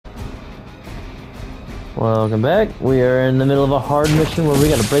Welcome back. We are in the middle of a hard mission where we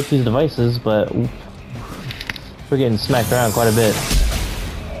gotta break these devices, but we're getting smacked around quite a bit.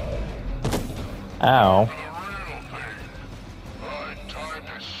 Ow.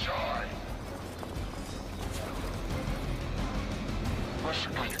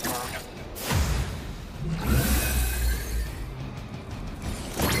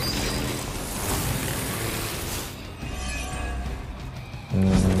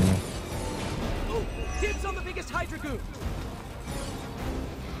 Dibs on the biggest Hydra goon!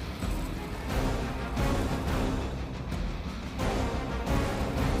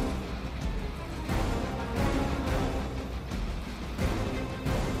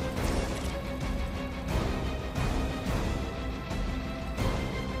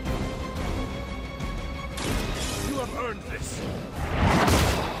 You have earned this!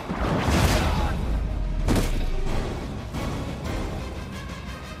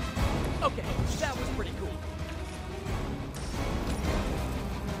 Okay, that was pretty cool.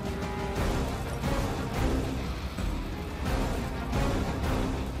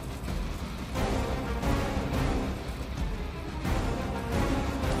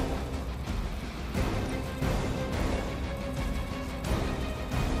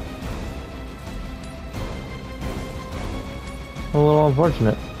 A little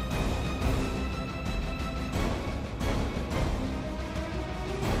unfortunate.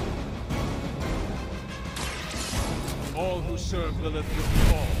 All who serve Lilith will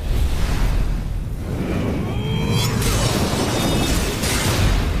fall.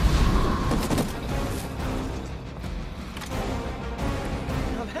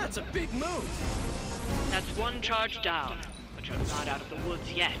 Now that's a big move. That's one charge down, but you're not out of the woods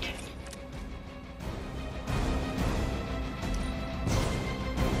yet.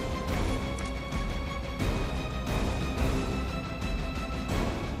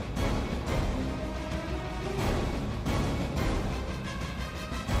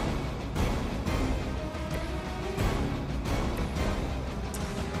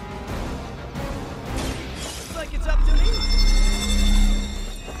 Looks like it's up to me.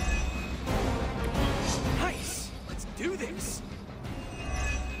 Nice. Let's do this.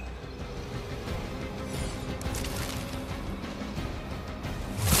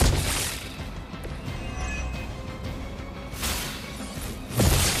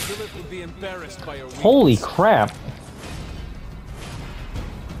 Lilith would be embarrassed by your weakness. Holy crap.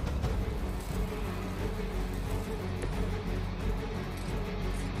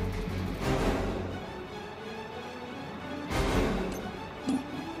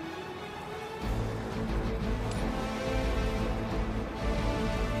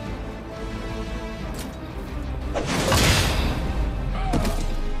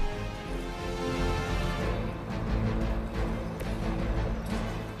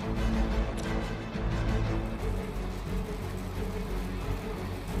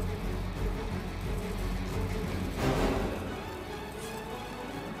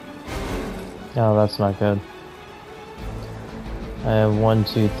 Oh, that's not good. I have 1,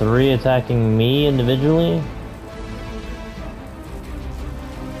 2, 3 attacking me individually.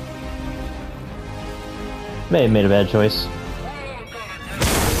 May have made a bad choice.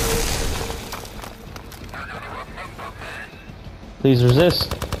 Please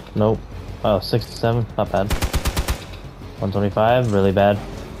resist. Nope. Oh, 67. Not bad. 125. Really bad.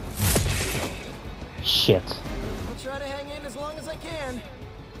 Shit. I'll try to hang in as long as I can.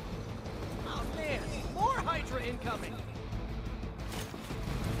 Oh man, more Hydra incoming.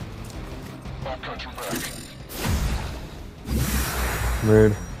 I'll cut you back.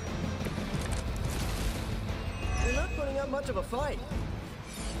 Rude. You're not putting up much of a fight.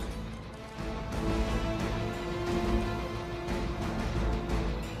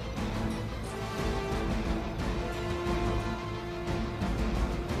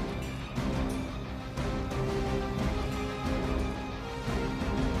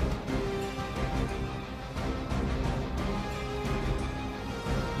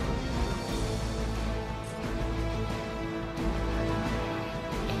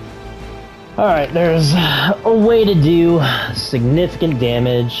 Alright, there's a way to do significant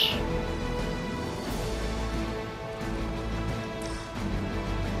damage.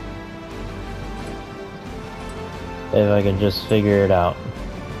 If I can just figure it out.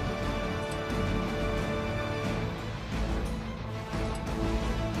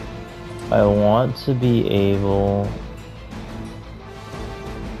 I want to be able...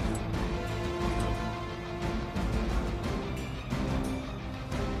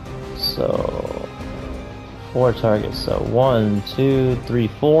 So, 4 targets. So 1, 2, 3,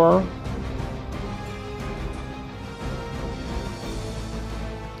 4.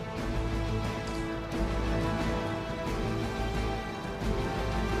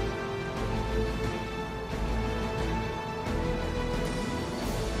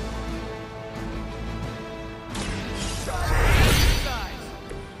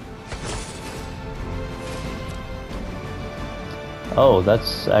 Oh,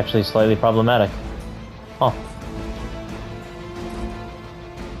 that's actually slightly problematic. Huh.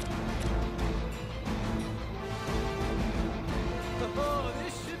 Oh,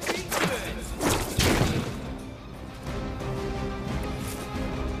 this should be good.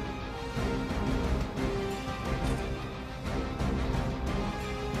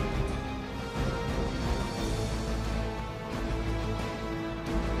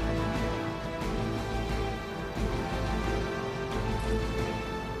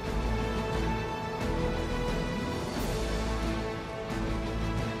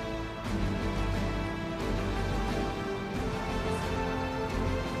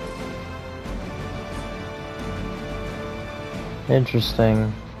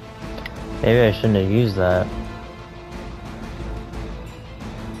 Interesting. Maybe I shouldn't have used that.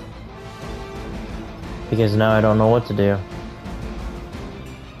 Because now I don't know what to do.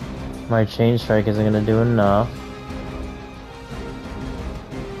 My chain strike isn't gonna do enough.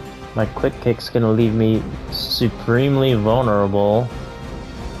 My quick kick's gonna leave me supremely vulnerable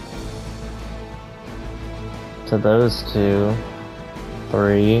to those two.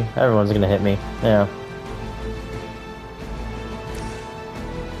 3. Everyone's gonna hit me. Yeah.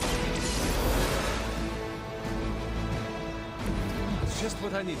 It's just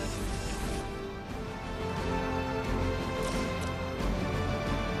what I needed.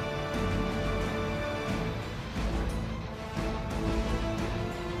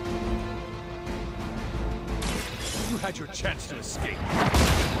 You had your chance to escape.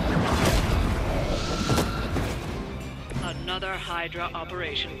 Another Hydra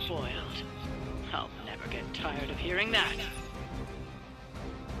operation foiled. I'll never get tired of hearing that.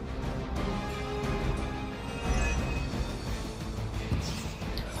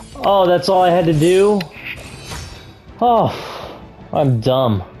 Oh, that's all I had to do? Oh, I'm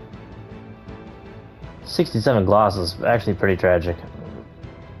dumb. 67 gloss is actually pretty tragic.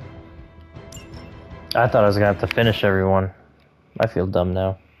 I thought I was gonna have to finish everyone. I feel dumb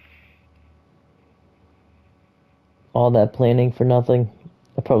now. All that planning for nothing.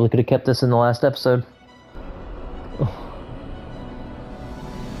 I probably could have kept this in the last episode.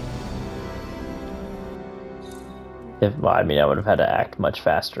 Well, I mean, I would have had to act much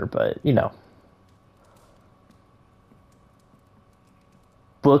faster, but, you know.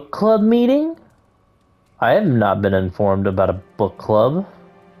 Book club meeting? I have not been informed about a book club.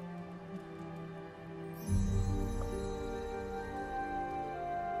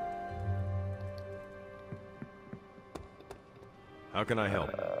 How can I help?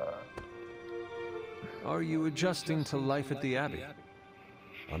 Are you adjusting to life at the Abbey?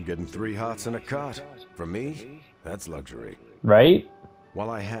 I'm getting 3 hots and a cot. For me, that's luxury. Right? While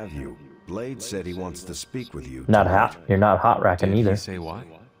I have you, Blade said he wants to speak with you. Not tonight. hot. You're not hot racking Did either. he say why?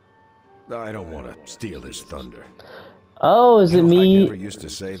 I don't want to steal his thunder. Oh, is it I me? never used to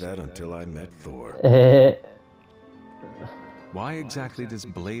say that until I met Thor. Why exactly does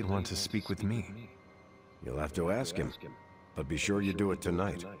Blade want to speak with me? You'll have to ask him, but be sure you do it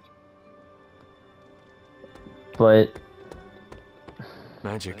tonight. But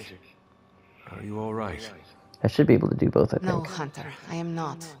Magic, are you all right? I should be able to do both, I No, think. Hunter, I am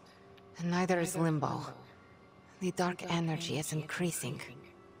not. And neither is Limbo. The dark energy is increasing.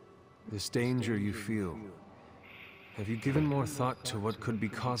 This danger you feel, have you given more thought to what could be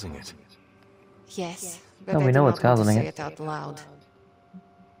causing it? Yes, but No, I we do know what's not want to causing say it. it out loud.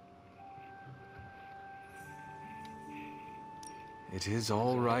 It is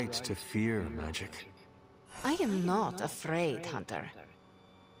all right to fear magic. I am not afraid, Hunter.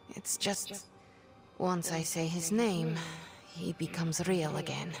 It's just, once I say his name, he becomes real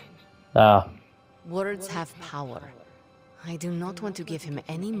again. Ah, Words have power. I do not want to give him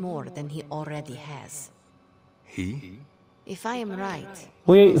any more than he already has. He? If I am right,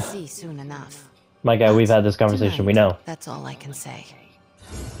 We- we will see soon enough. my guy, we've had this conversation. We Tonight, know. That's all I can say.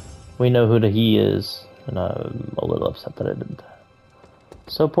 We know who the he is, and I'm a little upset that I did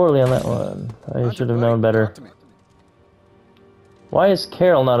so poorly on that one. I should have known better. Why is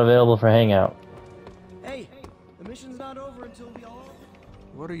Carol not available for Hangout? Hey, the mission's not over until we all...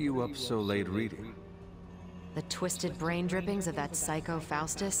 What are you up so late reading? The twisted brain drippings of that psycho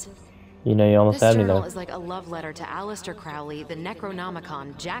Faustus. You know, you almost This had me journal there. is like a love letter to Aleister Crowley, the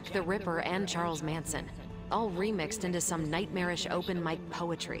Necronomicon, Jack the Ripper, and Charles Manson. All remixed into some nightmarish open mic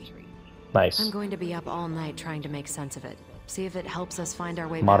poetry. Nice. I'm going to be up all night trying to make sense of it. See if it helps us find our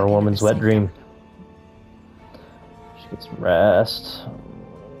way Modern back woman's into wet the sanctum. dream. She gets some rest.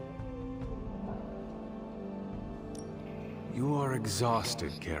 You are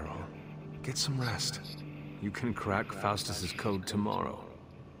exhausted, Carol. Get some rest. You can crack Faustus's code tomorrow.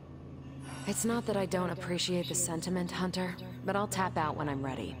 It's not that I don't appreciate the sentiment, Hunter, but I'll tap out when I'm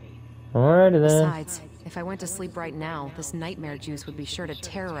ready. Alrighty then. Besides, if I went to sleep right now, this nightmare juice would be sure to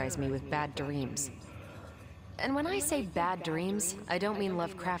terrorize me with bad dreams. And when I say bad dreams, I don't mean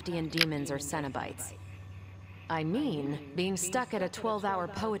Lovecraftian demons or Cenobites. I mean being stuck at a 12-hour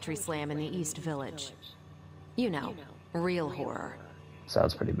poetry slam in the East Village. You know, real horror.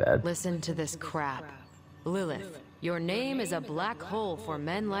 Sounds pretty bad. Listen to this crap. Lilith, your name is a black hole for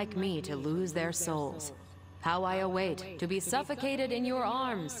men like me to lose their souls. How I await to be suffocated in your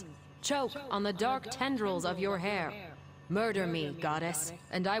arms. Choke on the dark tendrils of your hair. Murder me, goddess,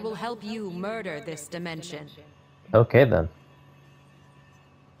 and I will help you murder this dimension. Okay then.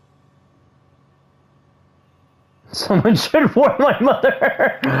 Someone should warn my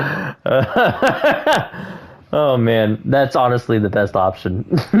mother. Oh man, that's honestly the best option.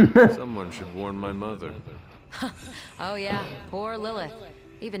 Someone should warn my mother. Oh yeah, poor Lilith.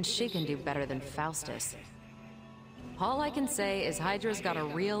 Even she can do better than Faustus. All I can say is Hydra's got a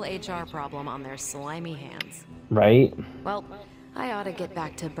real HR problem on their slimy hands. Right? Well, I ought to get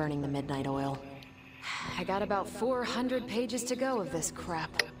back to burning the midnight oil. I got about 400 pages to go of this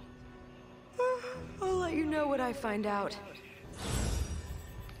crap. I'll let you know what I find out.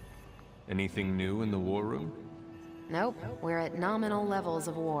 Anything new in the war room? Nope, we're at nominal levels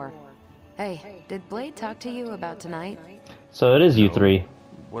of war. Hey, did Blade talk to you about tonight? So it is you three.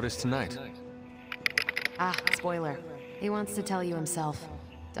 What is tonight? Ah, spoiler. He wants to tell you himself.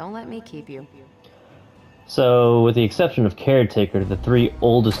 Don't let me keep you. So, with the exception of Caretaker, the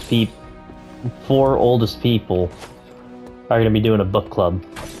four oldest people are going to be doing a book club.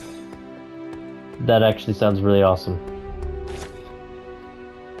 That actually sounds really awesome.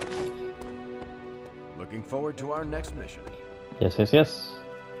 Looking forward to our next mission. Yes, yes, yes.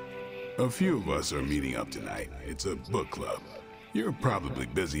 A few of us are meeting up tonight. It's a book club. You're probably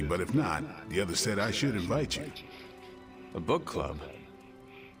busy, but if not, the others said I should invite you. A book club?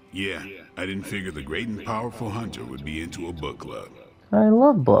 Yeah, I didn't figure the great and powerful Hunter would be into a book club. I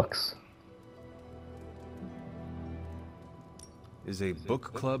love books. Is a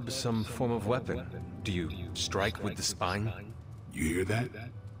book club some form of weapon? Do you strike with the spine? You hear that?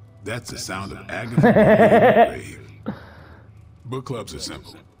 That's the sound of Agatha in the grave. Book clubs are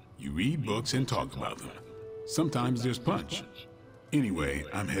simple. You read books and talk about them. Sometimes there's punch. Anyway,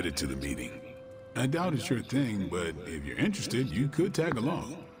 I'm headed to the meeting. I doubt it's your thing, but if you're interested, you could tag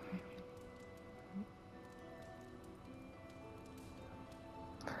along.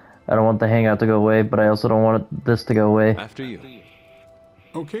 I don't want the hangout to go away, but I also don't want this to go away. After you.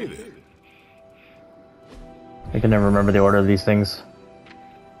 Okay then. I can never remember the order of these things.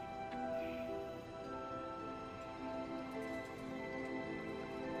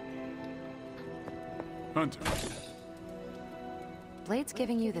 Hunter. Blade's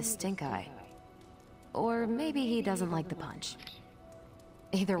giving you the stink eye. Or maybe he doesn't like the punch.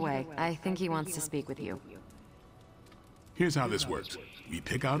 Either way, I think he wants to speak with you. Here's how this works. We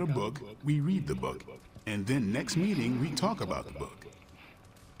pick out a book, we read the book, and then next meeting we talk about the book.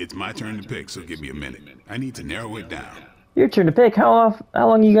 It's my turn to pick, so give me a minute. I need to narrow it down. Your turn to pick. How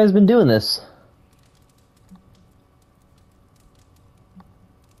long you guys been doing this?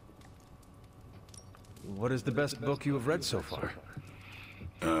 What is the best book you have read so far?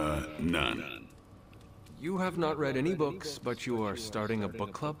 None. You have not read any books, but you are starting a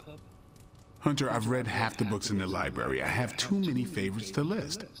book club? Hunter, I've read half the books in the library. I have too many favorites to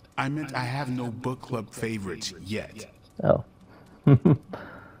list. I meant I have no book club favorites yet. Oh.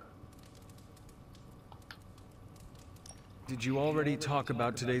 Did you already talk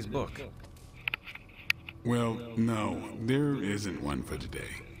about today's book? Well, no, there isn't one for today.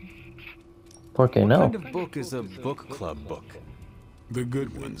 Porque What no. kind of book is a book club book? The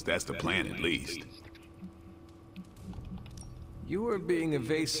good ones, that's the plan at least. You are being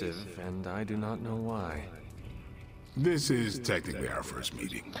evasive, and I do not know why. This is technically our first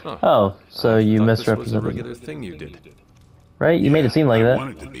meeting. Huh. Oh, so you Thought this was a misrepresented. regular thing you did. Right? You made it seem like I that.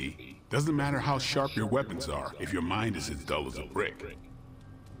 want it to be. Doesn't matter how sharp your weapons are if your mind is as dull as a brick.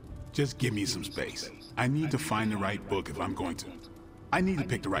 Just give me some space. I need to find the right book if I'm going to. I need to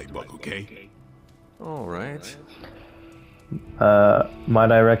pick the right book, okay? All right.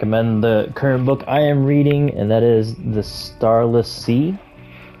 Might I recommend the current book I am reading, and that is The Starless Sea.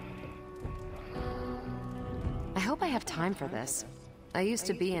 I hope I have time for this. I used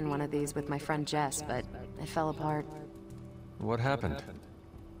to be in one of these with my friend Jess, but it fell apart. What happened?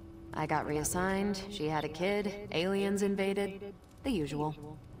 I got reassigned, she had a kid, aliens invaded, the usual.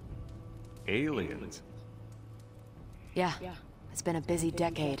 Aliens? Yeah, it's been a busy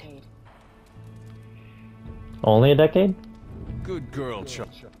decade. Only a decade? Good girl, Chuck.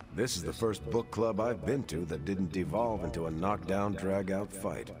 This is the first book club I've been to that didn't devolve into a knockdown, drag-out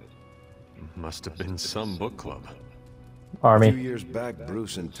fight. Must have been some book club. A few Army. years back,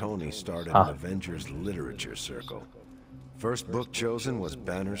 Bruce and Tony started Ah. an Avengers Literature Circle. First book chosen was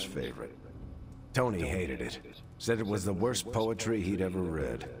Banner's favorite. Tony hated it. Said it was the worst poetry he'd ever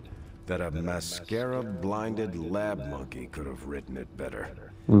read. That a mascara-blinded lab monkey could have written it better.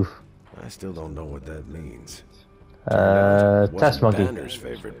 Oof. I still don't know what that means. It Test wasn't monkey. Banner's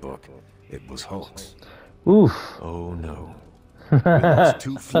favorite book. It was Hulk's. Oof. Oh no. We lost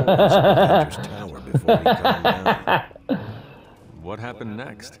 2 floors of Avengers Tower before he calmed down. What happened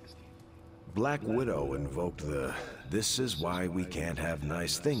next? Black Widow invoked the "this is why we can't have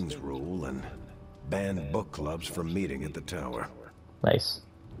nice things" rule and banned book clubs from meeting at the tower. Nice.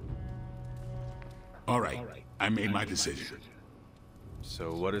 All right, I made my decision.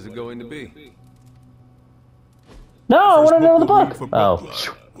 So what is it going to be? No, I want to know the we'll read book. for Oh,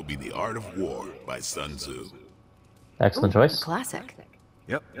 club will be The Art of War by Sun Tzu. excellent choice. Classic.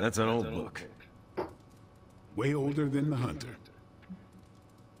 Yep, that's an old book. Way older than The Hunter.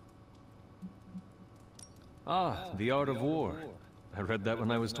 Ah, The Art of War. I read that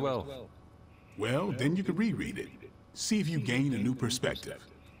when I was 12. Well, then you could reread it. See if you gain a new perspective.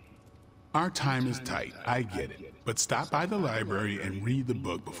 Our time is tight, I get it. But stop by the library and read the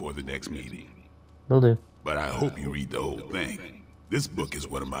book before the next meeting. Will do. But I hope you read the whole thing. This book is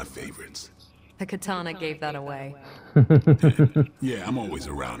one of my favorites. The katana gave that away. Yeah, I'm always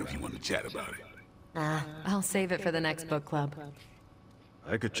around if you want to chat about it. I'll save it for the next book club.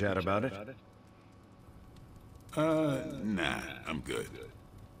 I could chat about it. Nah, I'm good.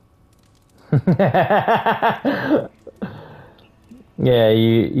 Yeah,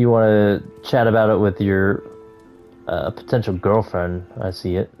 you want to chat about it with your potential girlfriend. I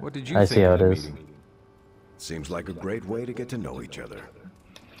see it. What did you I think see how of it the is. meeting? Seems like a great way to get to know each other.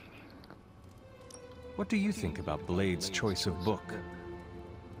 What do you think about Blade's choice of book?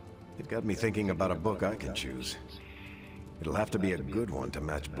 It got me thinking about a book I can choose. It'll have to be a good one to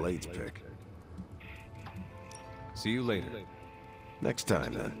match Blade's pick. See you later. Next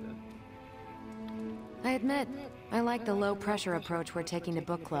time, then. I admit, I like the low-pressure approach we're taking to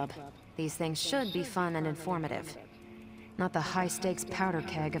book club. These things should be fun and informative. Not the high-stakes powder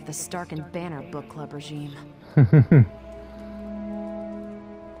keg of the Stark and Banner book club regime.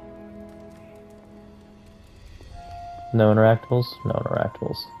 No interactables? No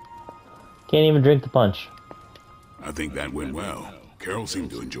interactables. Can't even drink the punch. I think that went well. Carol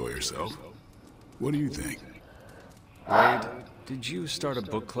seemed to enjoy herself. What do you think? Blade, did you start a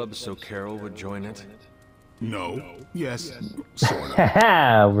book club so Carol would join it? No. Yes. Sort of.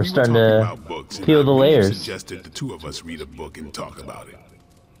 Haha, we're We were starting talking to about books, and peel I the really layers. suggested the 2 of us read a book and talk about it.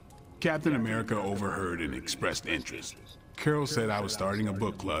 Captain America overheard and expressed interest. Carol said I was starting a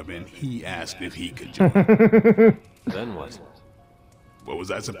book club, and he asked if he could join. Then what? What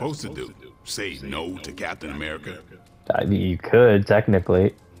was I supposed to do? Say no to Captain America? I mean, you could,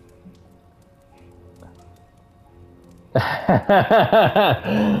 technically.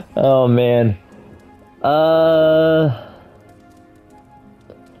 Oh, man.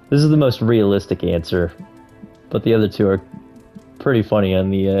 This is the most realistic answer, but the other 2 are pretty funny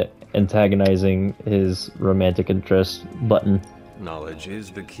on the antagonizing his romantic interest button. Knowledge is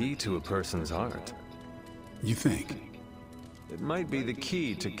the key to a person's heart. You think? It might be the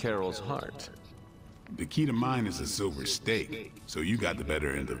key to Carol's heart. The key to mine is a silver stake, so you got the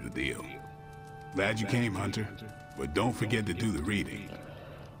better end of the deal. Glad you came, Hunter, but don't forget to do the reading.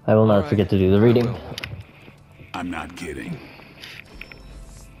 I will not Alright, forget to do the reading. I will. I'm not kidding.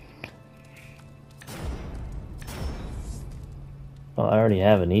 Oh, I already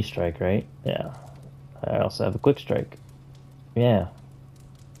have an E-strike, right? Yeah. I also have a quick strike. Yeah.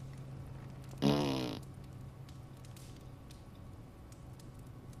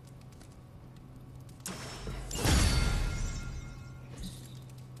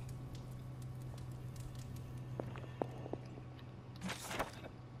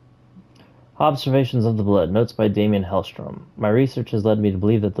 Observations of the blood. Notes by Damien Hellstrom. My research has led me to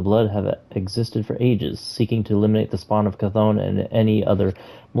believe that the blood have existed for ages, seeking to eliminate the spawn of Chthon and any other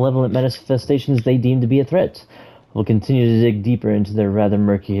malevolent manifestations they deem to be a threat. We'll continue to dig deeper into their rather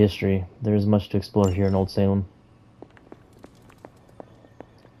murky history. There is much to explore here in Old Salem.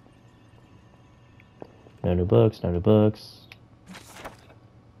 No new books, no new books.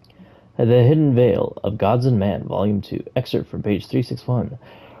 The Hidden Veil of Gods and Man, Volume 2, excerpt from page 361.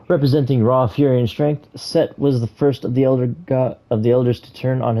 Representing raw fury and strength, Set was the first of the elders to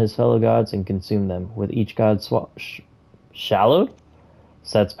turn on his fellow gods and consume them. With each god shallowed,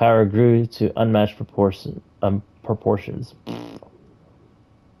 Set's power grew to unmatched proportions.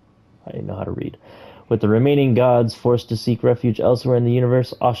 I know how to read. With the remaining gods forced to seek refuge elsewhere in the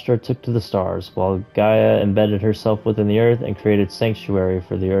universe, Astra took to the stars, while Gaia embedded herself within the Earth and created sanctuary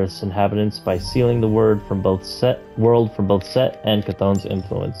for the Earth's inhabitants by sealing the world from both Set and Chthon's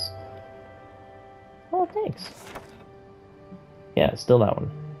influence. Oh, thanks. Yeah, still that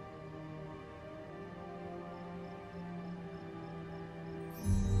one.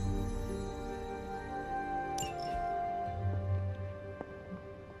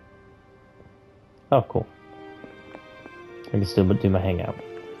 Oh, cool. I can still do my hangout.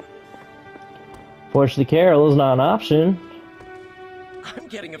 Fortunately, Carol is not an option. I'm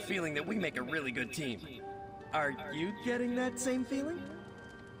getting a feeling that we make a really good team. Are you getting that same feeling?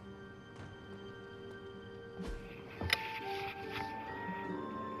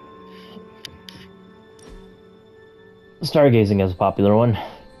 Stargazing is a popular one,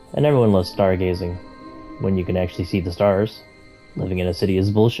 and everyone loves stargazing when you can actually see the stars. Living in a city is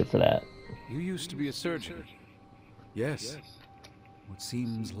bullshit for that. You used to be a surgeon. Yes. What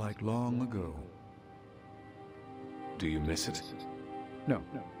seems like long ago. Do you miss it? No.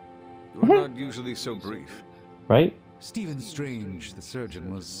 You're not usually so brief. Right? Stephen Strange, the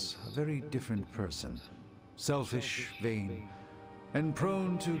surgeon, was a very different person. Selfish, vain, and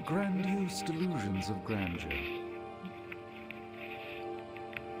prone to grandiose delusions of grandeur.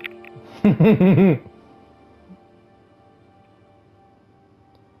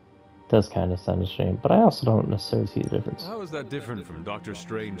 Does kind of sound a shame, but I also don't necessarily see the difference. How is that different from Doctor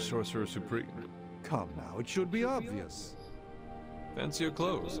Strange, Sorcerer Supreme? Come now, it should be obvious. Fancy your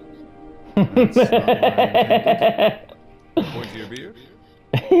clothes. That's not what I Point to your beard?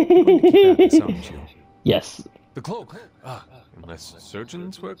 intended. Aren't you? Yes, The cloak. Ah, unless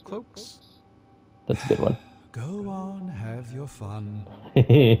surgeons wear cloaks. that's a good one. Go on, have your fun.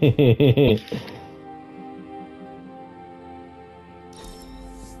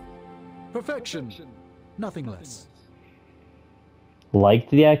 Perfection. Nothing less.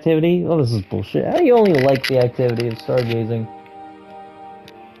 Liked the activity? Oh, this is bullshit. How do you only like the activity of stargazing?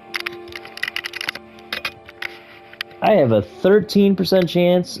 I have a 13%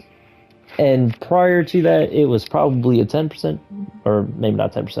 chance, and prior to that, it was probably a 10%, or maybe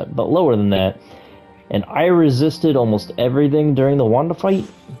not 10%, but lower than that. And I resisted almost everything during the Wanda fight.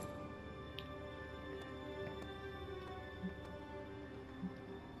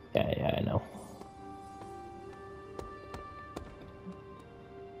 Yeah, I know.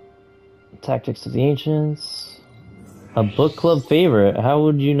 Tactics of the Ancients. A book club favorite. How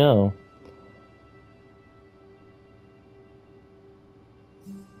would you know?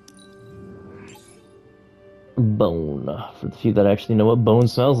 Bone. For the few that actually know what bone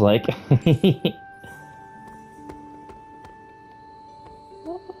smells like. I'm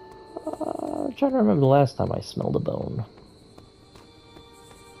trying to remember the last time I smelled a bone.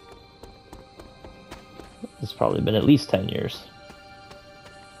 It's probably been at least 10 years.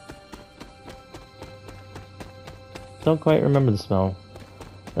 Don't quite remember the smell.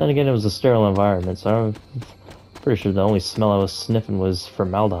 Then again, it was a sterile environment, so I'm pretty sure the only smell I was sniffing was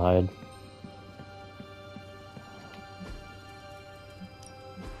formaldehyde.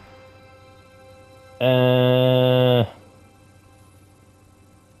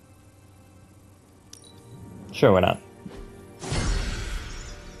 Sure, why not?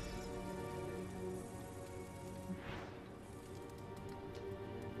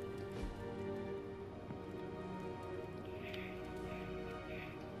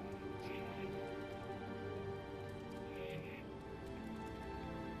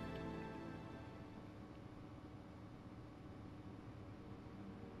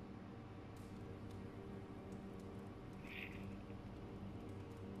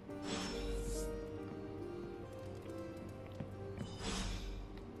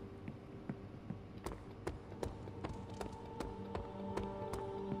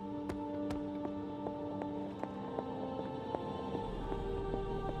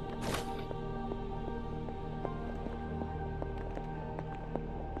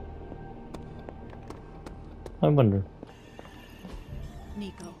 I wonder.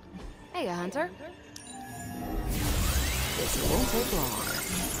 Nico. Hey, Hunter. This won't take long.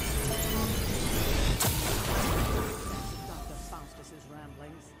 Dr. Faustus's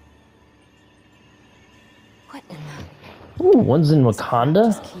ramblings. What in the... Ooh, one's in This Wakanda?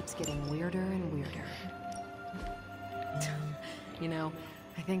 just keeps getting weirder and weirder. You know,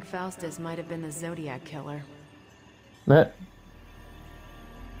 I think Faustus might have been the Zodiac killer. That.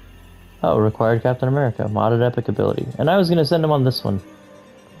 Oh, required Captain America, modded epic ability. And I was gonna send him on this one.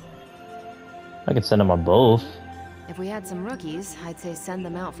 I could send him on both. If we had some rookies, I'd say send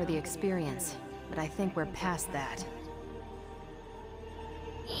them out for the experience. But I think we're past that.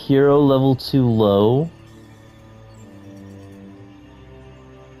 Hero level 2 low.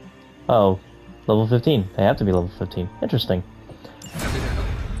 Oh, level 15. They have to be level 15. Interesting.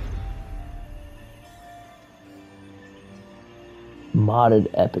 Modded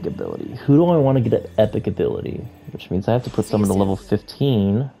epic ability. Who do I want to get an epic ability? Which means I have to put someone to level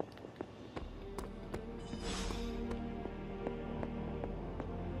 15.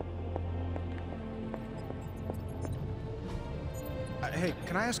 Hey,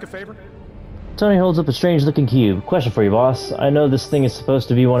 can I ask a favor? Tony holds up a strange-looking cube. Question for you, boss. I know this thing is supposed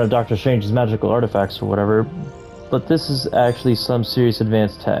to be one of Doctor Strange's magical artifacts or whatever, but this is actually some seriously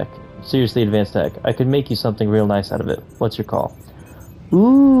advanced tech. I could make you something real nice out of it. What's your call?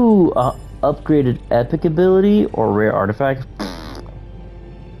 Ooh, upgraded epic ability or rare artifact?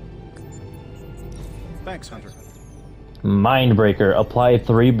 Thanks, Hunter. Mindbreaker. Apply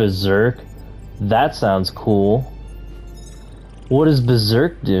 3 Berserk. That sounds cool. What does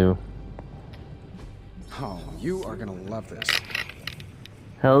Berserk do? Oh, you are gonna love this.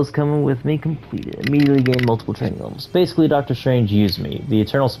 Hell's Coming With Me completed. Immediately gain multiple training levels. Basically, Doctor Strange used me, the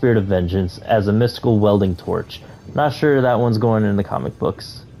Eternal Spirit of Vengeance, as a mystical welding torch. Not sure that one's going in the comic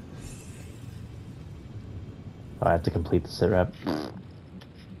books. Oh, I have to complete the sit rep.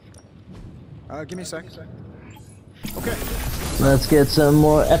 Give me a sec. Okay. Let's get some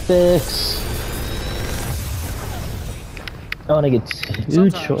more epics. I want to get 2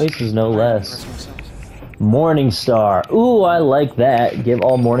 choices, no less. Morningstar. Ooh, I like that. Give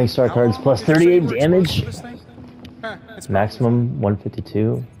all Morningstar cards plus 38 damage. Maximum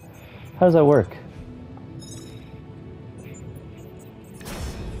 152. How does that work?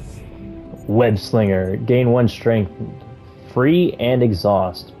 Web Slinger. Gain 1 strength. Free and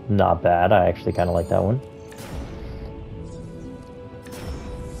exhaust. Not bad. I actually kind of like that one.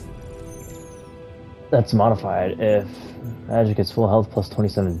 That's modified. If magic gets full health plus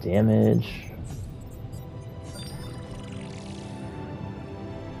 27 damage.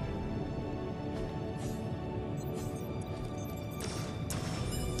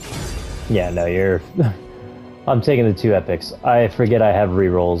 Yeah, no, you're... I'm taking the 2 epics. I forget I have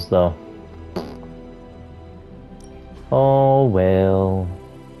rerolls, though. Oh, well.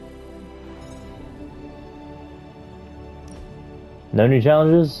 No new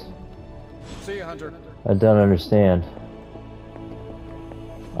challenges? See you, Hunter. I don't understand.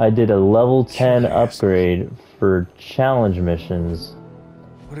 I did a level 10 upgrade for challenge missions.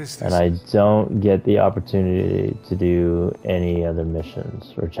 What is this? And I don't get the opportunity to do any other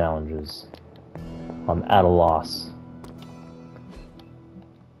missions or challenges. I'm at a loss.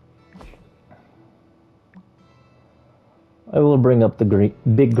 I will bring up the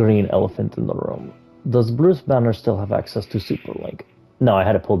big green elephant in the room. Does Bruce Banner still have access to Superlink? No, I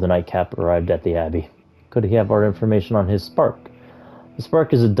had to pull the nightcap arrived at the Abbey. Could he have our information on his Spark? The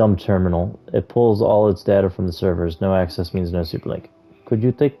Spark is a dumb terminal. It pulls all its data from the servers. No access means no Superlink. Could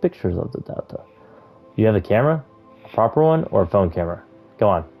you take pictures of the data? Do you have a camera? A proper one or a phone camera? Go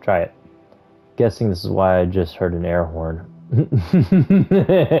on, try it. Guessing this is why I just heard an air horn.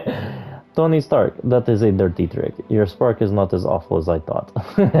 Tony Stark, that is a dirty trick. Your Spark is not as awful as I thought.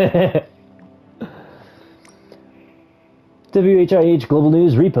 WHIH Global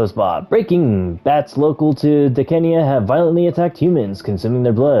News Repost Bot. Breaking! Bats local to Dekenia have violently attacked humans, consuming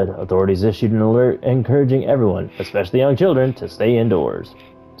their blood. Authorities issued an alert encouraging everyone, especially young children, to stay indoors.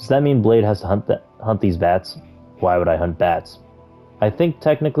 Does that mean Blade has to hunt these bats? Why would I hunt bats? I think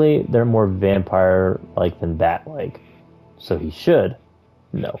technically they're more vampire-like than bat-like. So he should.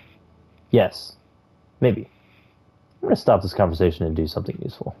 No. Yes. Maybe. I'm going to stop this conversation and do something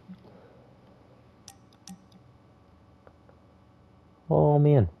useful. Oh,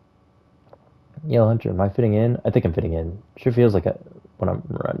 man. Yo, Hunter, am I fitting in? I think I'm fitting in. Sure feels like when I'm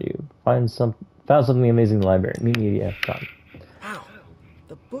around you. Found something amazing in the library. Meet me, yeah, John. Wow.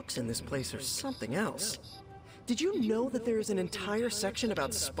 The books in this place are something else. Did you know that there is an entire section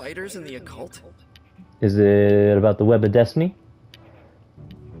about spiders and the occult? Is it about the Web of Destiny?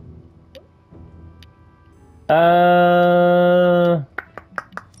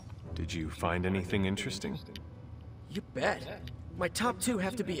 Did you find anything interesting? You bet. My top 2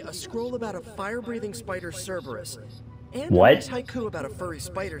 have to be a scroll about a fire-breathing spider Cerberus, and what? a nice haiku about a furry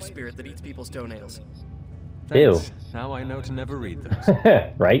spider spirit that eats people's toenails. Thanks. Ew. Now I know to never read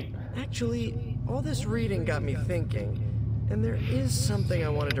those. Right? Actually, all this reading got me thinking, and there is something I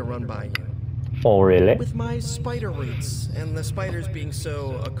wanted to run by you. Oh, really? With my spider roots, and the spiders being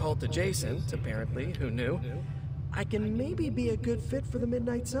so occult-adjacent, apparently, who knew, I can maybe be a good fit for the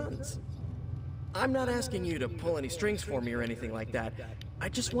Midnight Suns. I'm not asking you to pull any strings for me or anything like that. I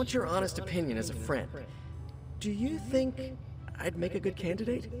just want your honest opinion as a friend. Do you think I'd make a good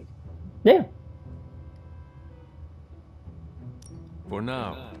candidate? Yeah. For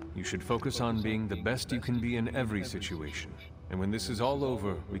now, you should focus on being the best you can be in every situation. And when this is all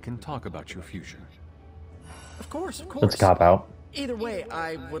over, we can talk about your future. Of course. Let's cop out. Either way,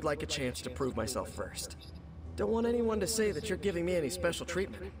 I would like a chance to prove myself first. Don't want anyone to say that you're giving me any special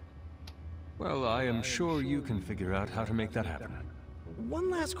treatment. Well, I am sure you can figure out how to make that happen. One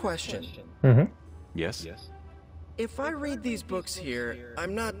last question. Mm-hmm. Yes? If I read these books here,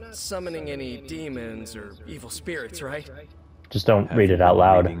 I'm not summoning any demons or evil spirits, right? Just don't read it out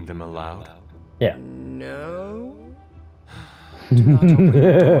loud. Reading them aloud? Yeah. No? Do not open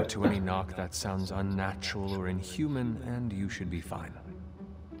the door to any knock that sounds unnatural or inhuman, and you should be fine.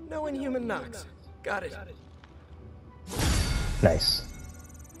 No inhuman knocks. Got it. Nice.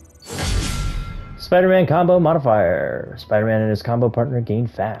 Spider-Man combo modifier. Spider-Man and his combo partner gain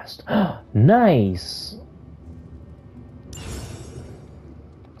fast. Nice!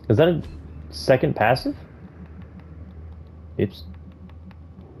 Is that a second passive? Oops.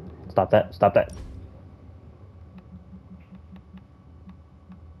 Stop that. Stop that.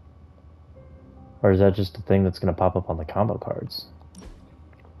 Or is that just a thing that's going to pop up on the combo cards?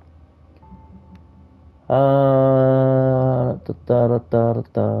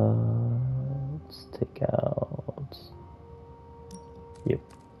 Let's take out. Yep.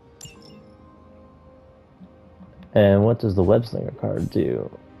 And what does the web slinger card do?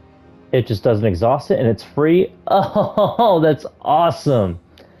 It just doesn't exhaust it and it's free. Oh, that's awesome.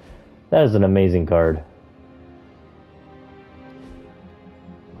 That is an amazing card.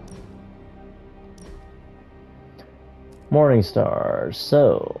 Morningstar.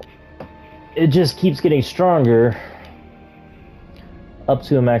 So it just keeps getting stronger. Up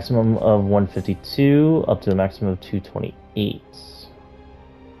to a maximum of 152, up to a maximum of 228.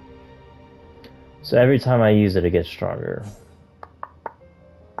 So every time I use it, it gets stronger.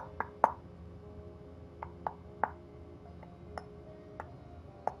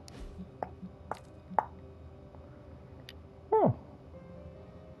 Oh.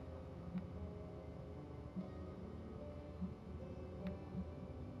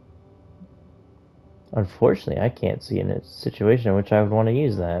 Unfortunately, I can't see in a situation in which I would want to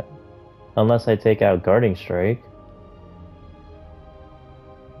use that. Unless I take out Guarding Strike.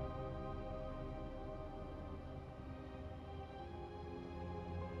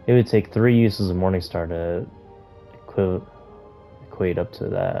 It would take 3 uses of Morningstar to equate up to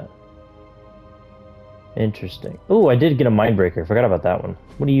that. Interesting. Oh, I did get a Mindbreaker. Forgot about that one.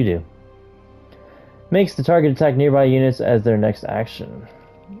 What do you do? Makes the target attack nearby units as their next action.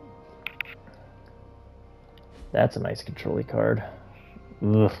 That's a nice control-y card.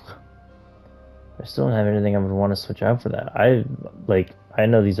 Ugh. I still don't have anything I would want to switch out for that. I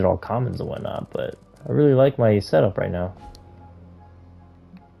know these are all commons and whatnot, but I really like my setup right now.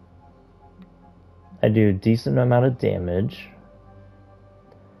 I do a decent amount of damage.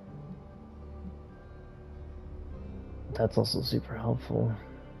 That's also super helpful.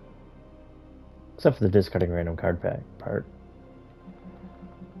 Except for the discarding random card pack part.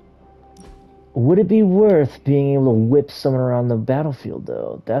 Would it be worth being able to whip someone around the battlefield,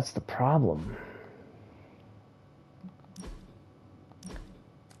 though? That's the problem.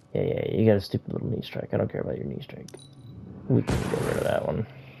 Yeah, you got a stupid little knee strike. I don't care about your knee strike. We can get rid of that one.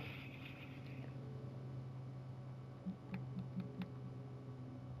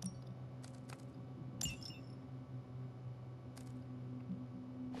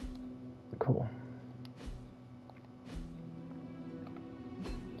 Cool.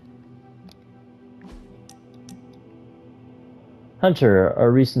 Hunter,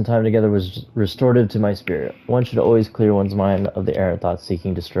 our recent time together was restorative to my spirit. One should always clear one's mind of the errant thoughts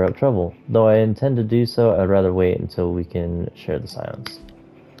seeking to stir up trouble. Though I intend to do so, I'd rather wait until we can share the silence.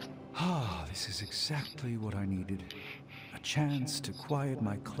 Ah, this is exactly what I needed. A chance to quiet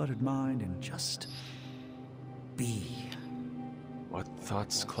my cluttered mind and just be. What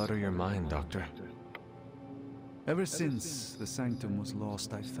thoughts clutter your mind, Doctor? Ever since the Sanctum was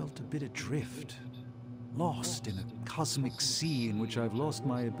lost, I felt a bit adrift. Lost in a cosmic sea in which I've lost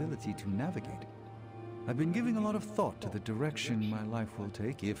my ability to navigate. I've been giving a lot of thought to the direction my life will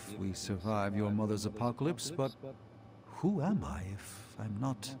take if we survive your mother's apocalypse, but who am I if I'm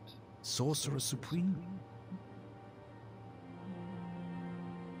not Sorcerer Supreme?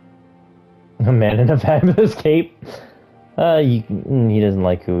 A man in a fabulous cape. He doesn't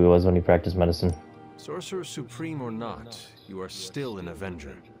like who he was when he practiced medicine. Sorcerer Supreme or not, you are still an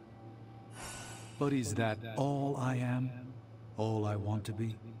Avenger. But is that all I am? All I want to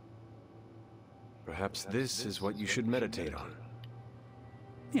be? Perhaps this is what you should meditate on.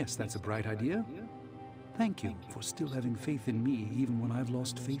 Yes, that's a bright idea. Thank you for still having faith in me even when I've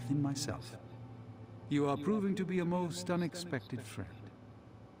lost faith in myself. You are proving to be a most unexpected friend.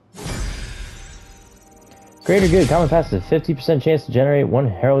 Greater good, common passive, 50% chance to generate 1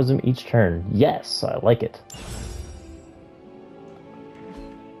 heroism each turn. Yes, I like it.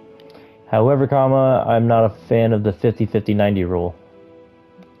 However, comma, I'm not a fan of the 50-50-90 rule.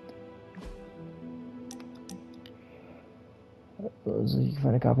 You can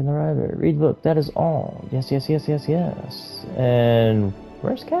find a copy in the library. Read the book, that is all. Yes, yes, yes, yes, yes. And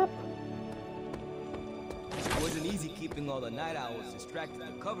where's Cap? It wasn't easy keeping all the night owls distracted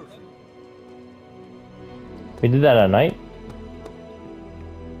to cover for you. We did that at night?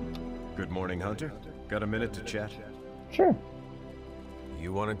 Good morning, Hunter. Got a minute to chat? Sure.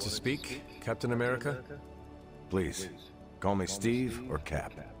 You wanted to speak, Captain America? Please, call me Steve or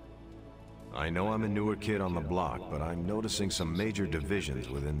Cap. I know I'm a newer kid on the block, but I'm noticing some major divisions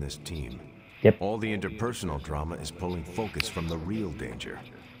within this team. Yep. All the interpersonal drama is pulling focus from the real danger,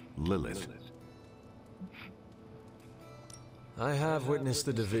 Lilith. I have witnessed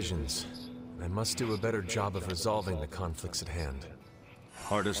the divisions. I must do a better job of resolving the conflicts at hand.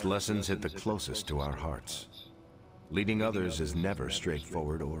 Hardest lessons hit the closest to our hearts. Leading others is never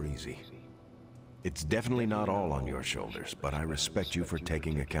straightforward or easy. It's definitely not all on your shoulders, but I respect you for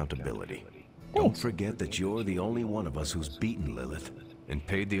taking accountability. Don't forget that you're the only one of us who's beaten Lilith and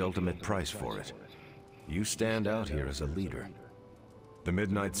paid the ultimate price for it. You stand out here as a leader. The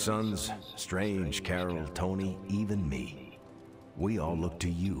Midnight Suns, Strange, Carol, Tony, even me. We all look to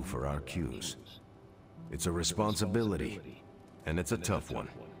you for our cues. It's a responsibility, and it's a tough one.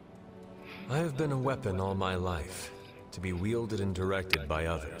 I have been a weapon all my life, to be wielded and directed by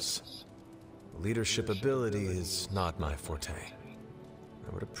others. Leadership ability is not my forte.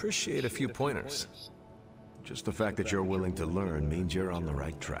 I would appreciate a few pointers. Just the fact that you're willing to learn means you're on the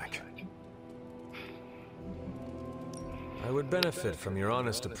right track. I would benefit from your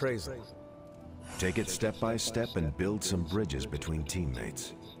honest appraisal. Take it step by step and build some bridges between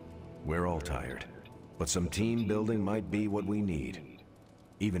teammates. We're all tired, but some team building might be what we need,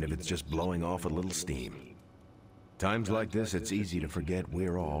 even if it's just blowing off a little steam. Times like this, it's easy to forget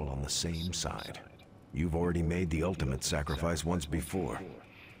we're all on the same side. You've already made the ultimate sacrifice once before.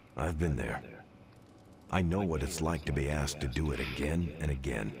 I've been there. I know what it's like to be asked to do it again and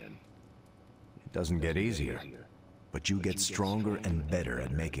again. It doesn't get easier, but you get stronger and better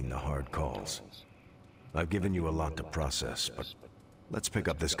at making the hard calls. I've given you a lot to process, but let's pick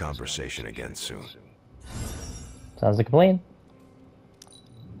up this conversation again soon. Sounds like a plan.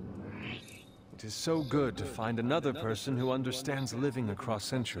 It is so good to find another person who understands living across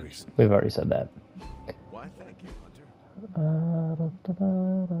centuries. We've already said that. Why, thank you, Hunter.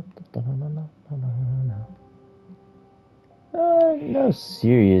 No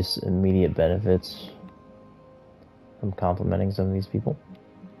serious immediate benefits from complimenting some of these people.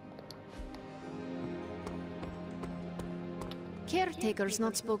 Caretaker's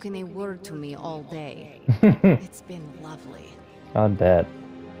not spoken a word to me all day. It's been lovely. I bet.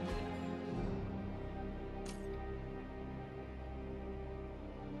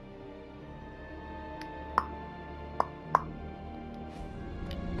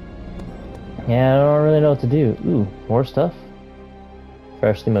 Yeah, I don't really know what to do. Ooh, more stuff.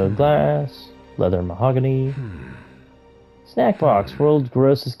 Freshly mowed glass, leather mahogany. Snack box, world's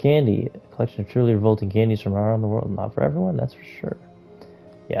grossest candy. A collection of truly revolting candies from around the world. Not for everyone, that's for sure.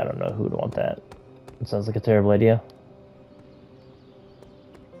 Yeah, I don't know who would want that. It sounds like a terrible idea.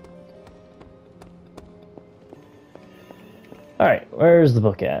 Alright, where's the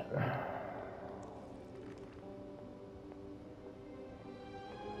book at?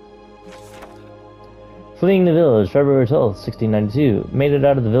 Fleeing the village, February 12th, 1692. Made it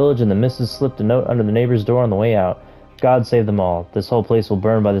out of the village and the missus slipped a note under the neighbor's door on the way out. God save them all. This whole place will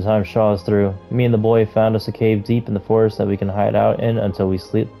burn by the time Shaw is through. Me and the boy found us a cave deep in the forest that we can hide out in until we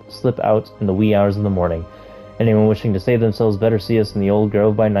slip out in the wee hours of the morning. Anyone wishing to save themselves better see us in the old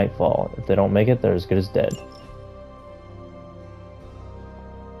grove by nightfall. If they don't make it, they're as good as dead.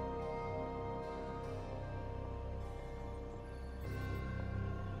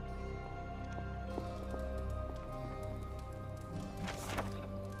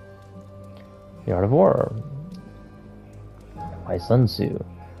 The Art of War by Sun Tzu.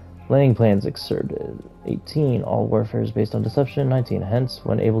 Laying plans exerted. 18. All warfare is based on deception. 19. Hence,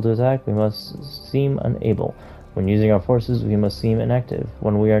 when able to attack, we must seem unable. When using our forces, we must seem inactive.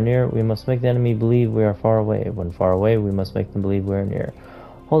 When we are near, we must make the enemy believe we are far away. When far away, we must make them believe we are near.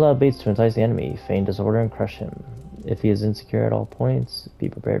 Hold out baits to entice the enemy. Feign disorder and crush him. If he is insecure at all points, be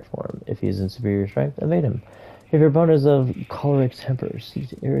prepared for him. If he is in superior strength, evade him. If your opponent is of choleric temper, seek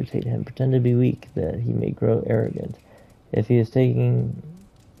to irritate him, pretend to be weak, that he may grow arrogant. If he is taking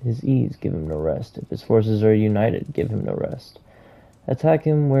his ease, give him no rest. If his forces are united, give him no rest. Attack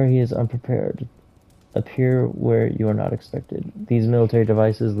him where he is unprepared. Appear where you are not expected. These military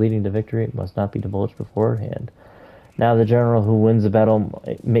devices leading to victory must not be divulged beforehand. Now the general who wins the battle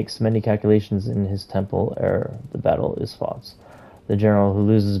makes many calculations in his temple ere the battle is fought. The general who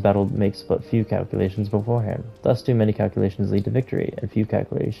loses battle makes but few calculations beforehand. Thus do many calculations lead to victory, and few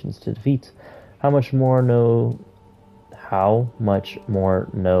calculations to defeat. How much more no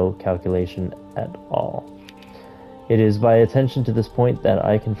calculation at all. It is by attention to this point that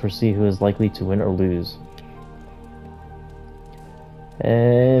I can foresee who is likely to win or lose.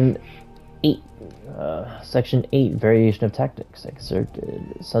 And Section 8, Variation of Tactics,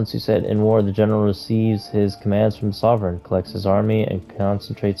 excerpted. Sun Tzu said, in war, the general receives his commands from the sovereign, collects his army, and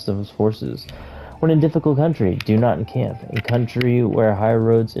concentrates his forces. When in difficult country, do not encamp. In country where high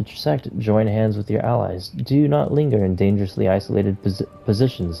roads intersect, join hands with your allies. Do not linger in dangerously isolated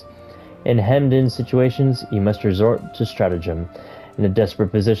positions. In hemmed-in situations, you must resort to stratagem. In a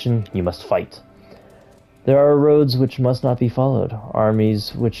desperate position, you must fight. There are roads which must not be followed,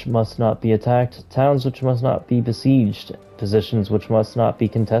 armies which must not be attacked, towns which must not be besieged, positions which must not be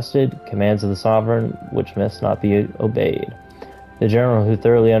contested, commands of the sovereign which must not be obeyed. The general who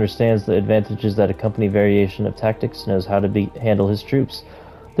thoroughly understands the advantages that accompany variation of tactics knows how to handle his troops.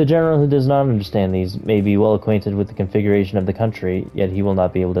 The general who does not understand these may be well acquainted with the configuration of the country, yet he will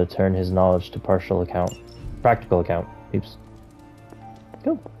not be able to turn his knowledge to practical account. Oops.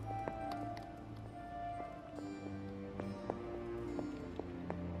 Go.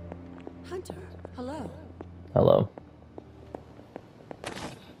 Hunter, hello. Hello.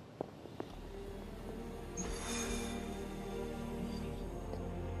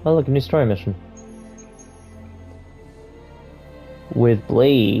 Oh look, a new story mission. With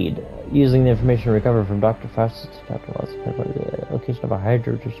Blade, using the information recovered from Dr. Faust's Dr. Watts, the location of a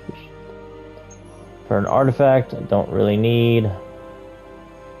Hydra distribution. For an artifact, I don't really need.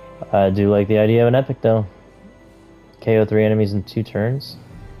 I do like the idea of an epic though. KO 3 enemies in 2 turns.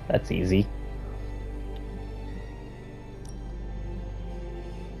 That's easy.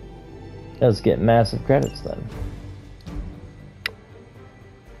 Let's get massive credits then.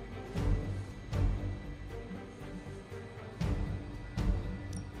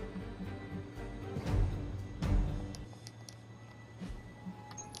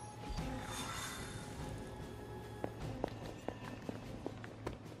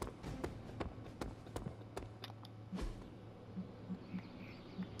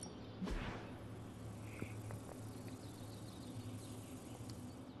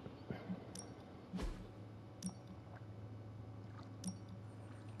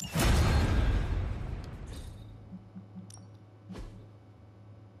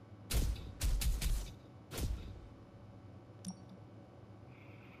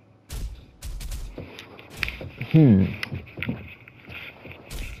 We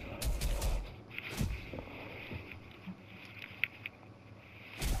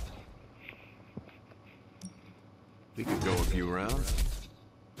could go a few rounds.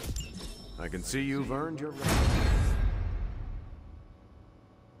 I can see you've earned your right.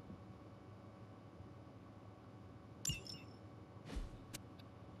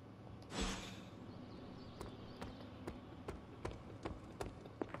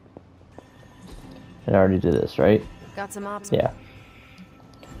 I already did this, right? Got some ops. Yeah.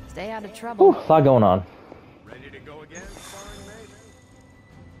 Stay out of trouble. Ooh, a lot going on. Ready to go again, sparring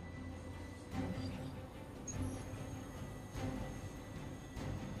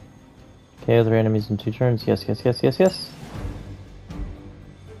mate? KO 3 enemies in 2 turns. Yes, yes, yes, yes, yes.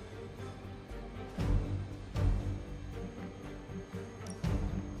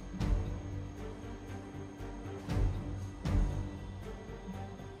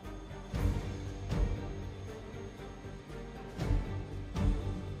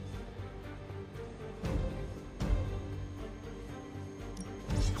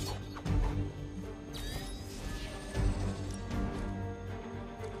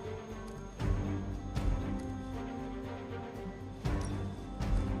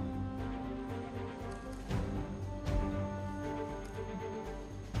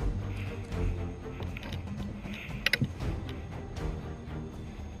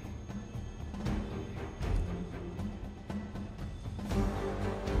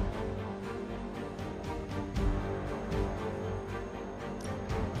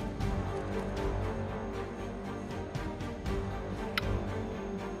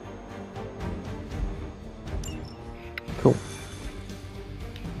 Cool.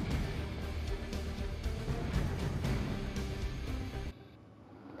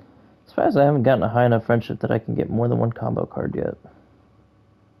 surprised I haven't gotten a high enough friendship that I can get more than one combo card yet.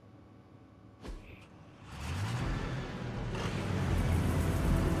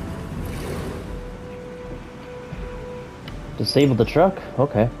 Disable the truck?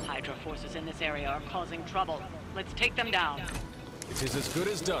 Okay. Hydra forces in this area are causing trouble. Let's take them down. It is as good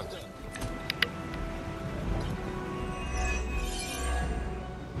as done.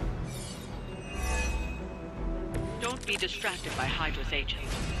 Don't be distracted by Hydra's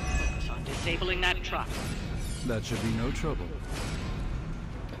agents. Focus on disabling that truck. That should be no trouble.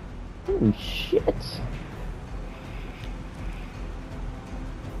 Oh shit.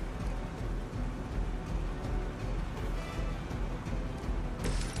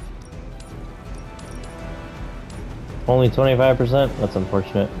 Only 25%? That's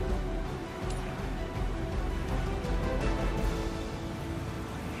unfortunate.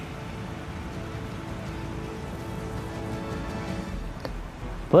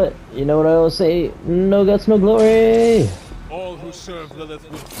 But, you know what I always say, no guts, no glory! All who serve Lilith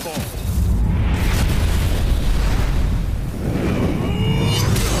will fall.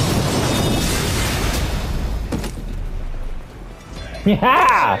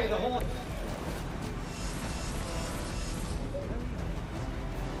 Yeah!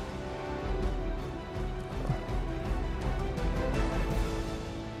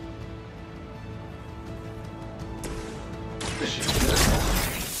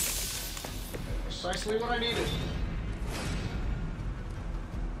 Precisely what I needed.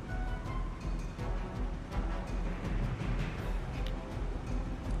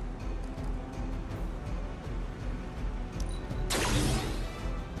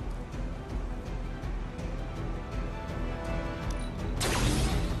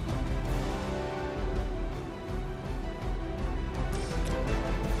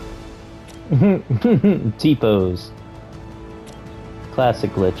 T-pose. Classic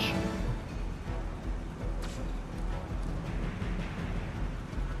glitch.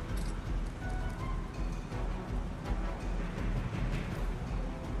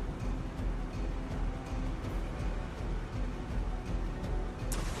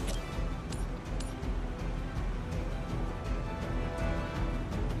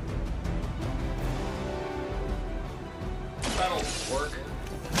 That'll work.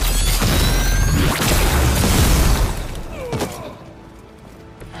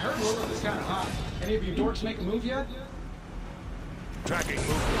 I heard Lilith is kind of hot. Any of you dorks make a move yet? Tracking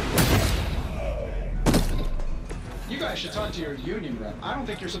movement. You guys should talk to your union rep. I don't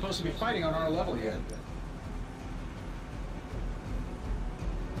think you're supposed to be fighting on our level yet.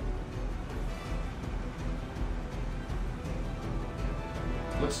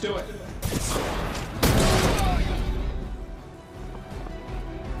 Let's do it.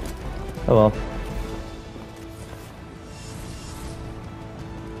 Oh well.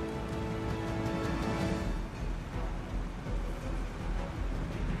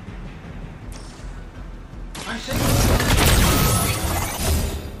 I'm saying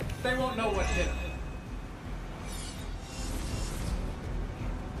they won't know what hit them.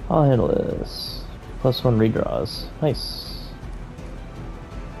 I'll handle this. +1 redraws. Nice.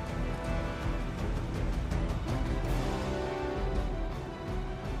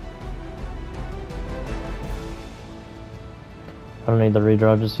 I don't need the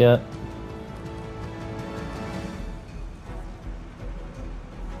redraw just yet.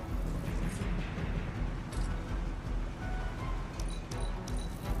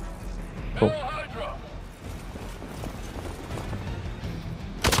 Cool.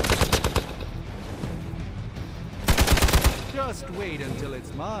 Just wait until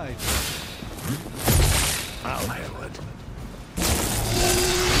it's my turn. I'll handle it.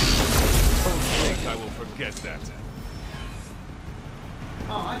 Don't think I will forget that.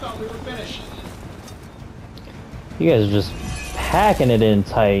 Oh, I thought we were finished. You guys are just packing it in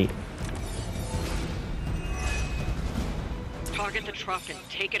tight. Target the truck and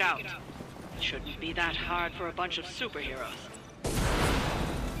take it out. It shouldn't be that hard for a bunch of superheroes.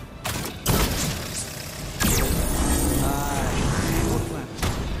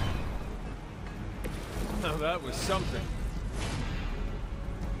 Now that was something.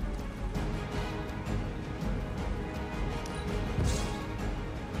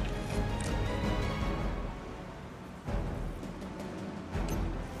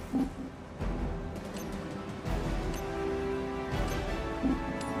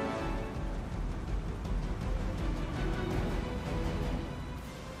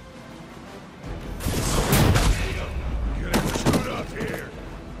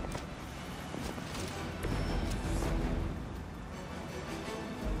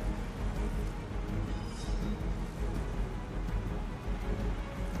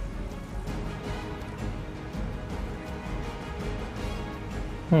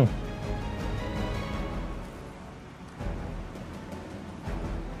 Hmm.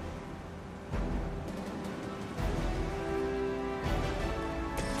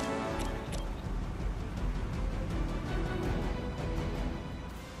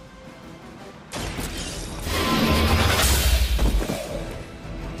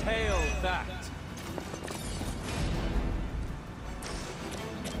 Hail that!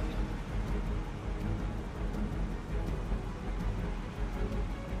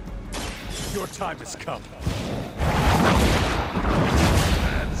 Your time has come.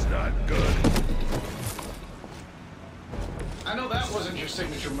 That's not good. I know that wasn't your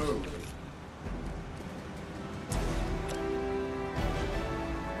signature move.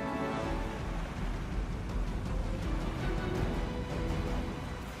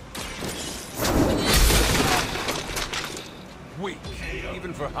 Weak,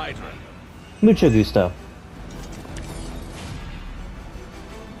 even for Hydra. Mucho gusto.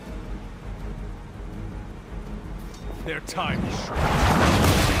 Their time is short.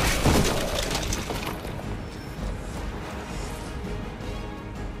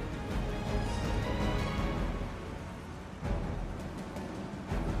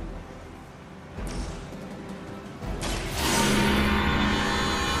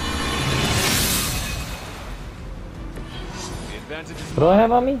 The advantage is What do I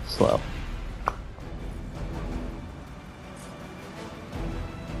have on me? Slow.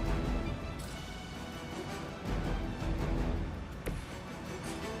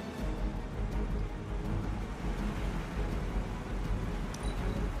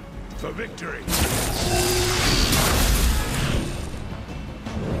 For victory.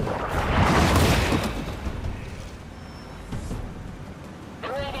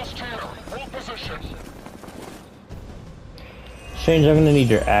 They're almost here. Hold position. Strange, I'm gonna need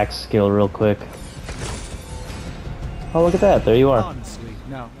your axe skill real quick. Oh, look at that. There you are. Honestly,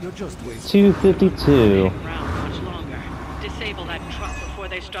 now you're just wasting. 252. Around much longer. Disable that truck before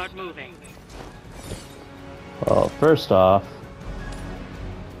they start moving. Well, first off,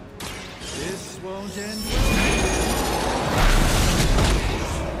 This won't end.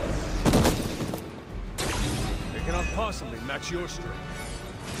 They cannot possibly match your strength.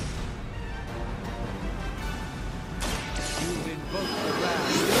 You've invoked the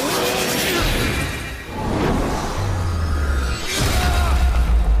wrath.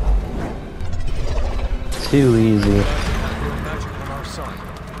 too easy. Magic on our side.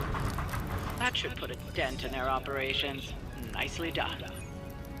 That should put a dent in their operations. Nicely done.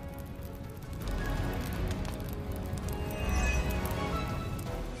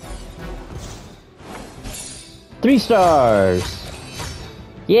 Three stars!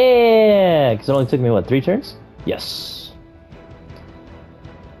 Yeah! Because it only took me, what, 3 turns? Yes.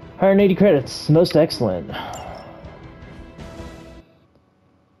 180 credits. Most excellent.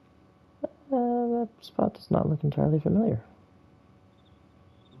 That spot does not look entirely familiar.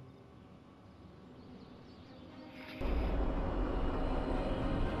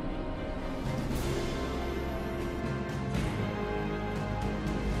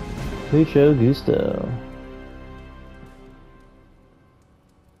 Mucho gusto.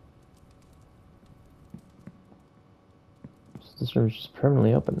 This room is just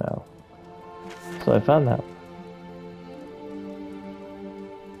permanently open now. So I found that.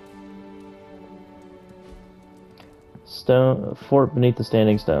 Stone fort beneath the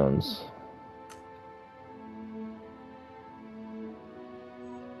standing stones.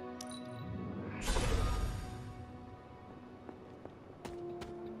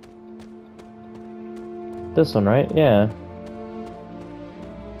 This one, right? Yeah.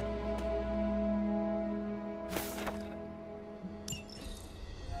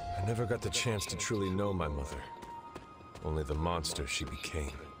 I never got the chance to truly know my mother. Only the monster she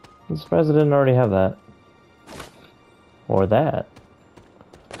became. I'm surprised I didn't already have that. Or that.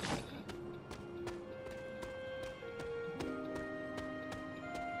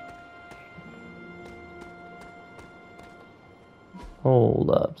 Hold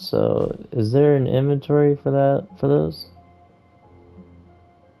up, so is there an inventory for that, for those?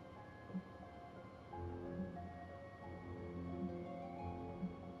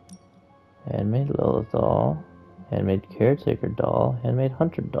 Handmade Lilith doll, handmade caretaker doll, handmade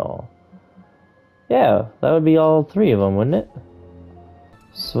hunter doll. Yeah, that would be all 3 of them, wouldn't it?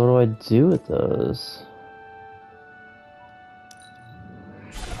 So what do I do with those?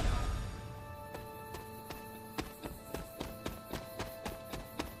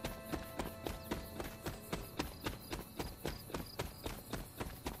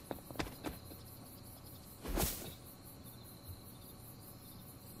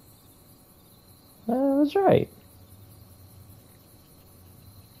 That's right.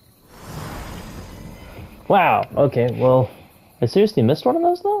 Wow, okay, well, I seriously missed one of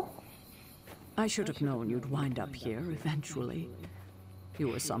those, though? I should have known you'd wind up here eventually. You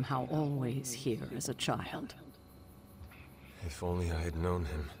were somehow always here as a child. If only I had known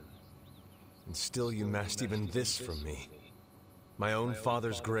him. And still you masked even this from me. My own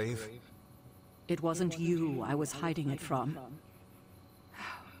father's grave? It wasn't you I was hiding it from.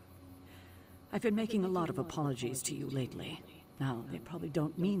 I've been making a lot of apologies to you lately. Now, they probably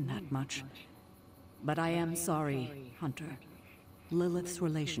don't mean that much. But I am sorry, Hunter. Lilith's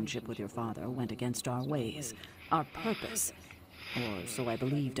relationship with your father went against our ways, our purpose, or so I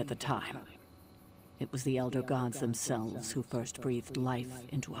believed at the time. It was the Elder Gods themselves who first breathed life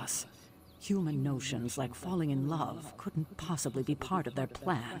into us. Human notions like falling in love couldn't possibly be part of their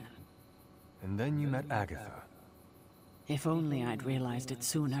plan. And then you met Agatha. If only I'd realized it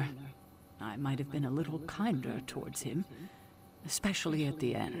sooner. I might have been a little kinder towards him, especially at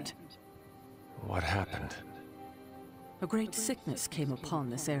the end. What happened? A great sickness came upon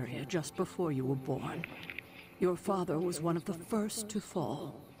this area just before you were born. Your father was one of the first to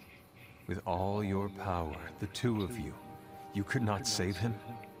fall. With all your power, the two of you, you could not save him?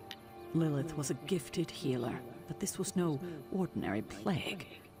 Lilith was a gifted healer, but this was no ordinary plague.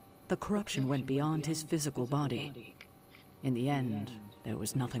 The corruption went beyond his physical body. In the end, there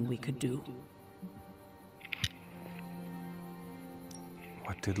was nothing we could do.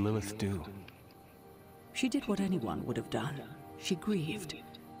 What did Lilith do? She did what anyone would have done. She grieved.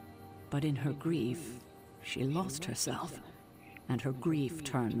 But in her grief, she lost herself, and her grief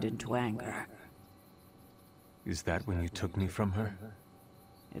turned into anger. Is that when you took me from her?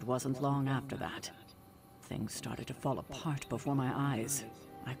 It wasn't long after that. Things started to fall apart before my eyes.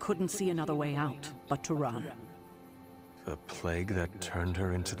 I couldn't see another way out but to run. The plague that turned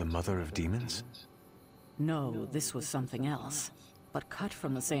her into the mother of demons? No, this was something else, but cut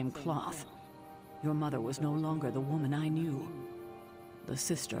from the same cloth. Your mother was no longer the woman I knew. The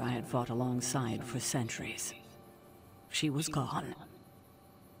sister I had fought alongside for centuries. She was gone.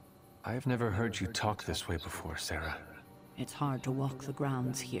 I've never heard you talk this way before, Sarah. It's hard to walk the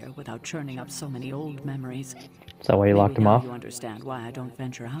grounds here without churning up so many old memories. Is that why you locked him off? You understand why I don't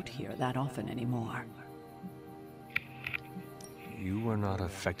venture out here that often anymore. You were not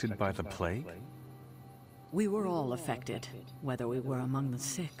affected by the plague? We were all affected, whether we were among the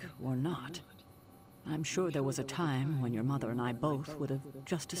sick or not. I'm sure there was a time when your mother and I both would have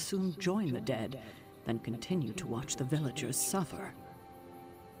just as soon joined the dead than continue to watch the villagers suffer.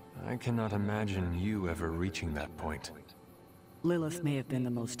 I cannot imagine you ever reaching that point. Lilith may have been the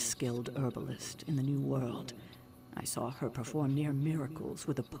most skilled herbalist in the New World. I saw her perform near miracles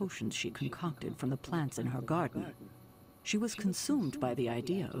with the potions she concocted from the plants in her garden. She was consumed by the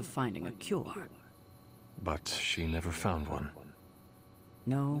idea of finding a cure. But she never found one.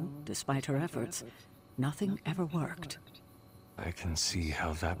 No, despite her efforts, nothing ever worked. I can see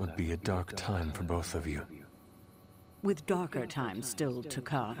how that would be a dark time for both of you. With darker times still to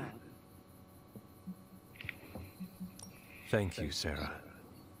come. Thank you, Sarah.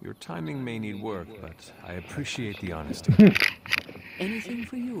 Your timing may need work, but I appreciate the honesty. Anything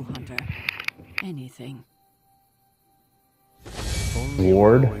for you, Hunter. Anything. Only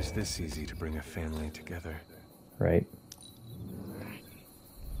Ward. Always this easy to bring a family together. Right.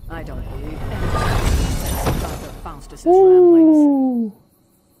 I don't believe anything Dr. Faustus's ramblings.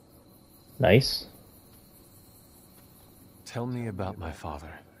 Nice. Tell me about my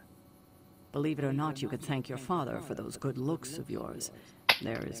father. Believe it or not, you could thank your father for those good looks of yours.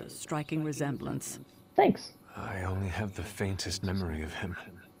 There is a striking resemblance. Thanks. I only have the faintest memory of him.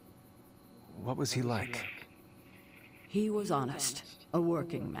 What was he like? He was honest. A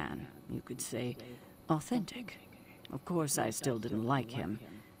working man, you could say. Authentic. Of course, I still didn't like him.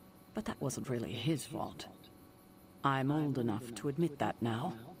 But that wasn't really his fault. I'm old enough to admit that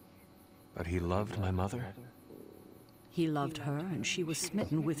now. But he loved my mother? He loved her, and she was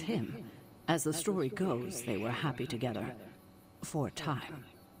smitten with him. As the story goes, they were happy together. For a time.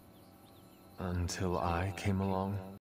 Until I came along?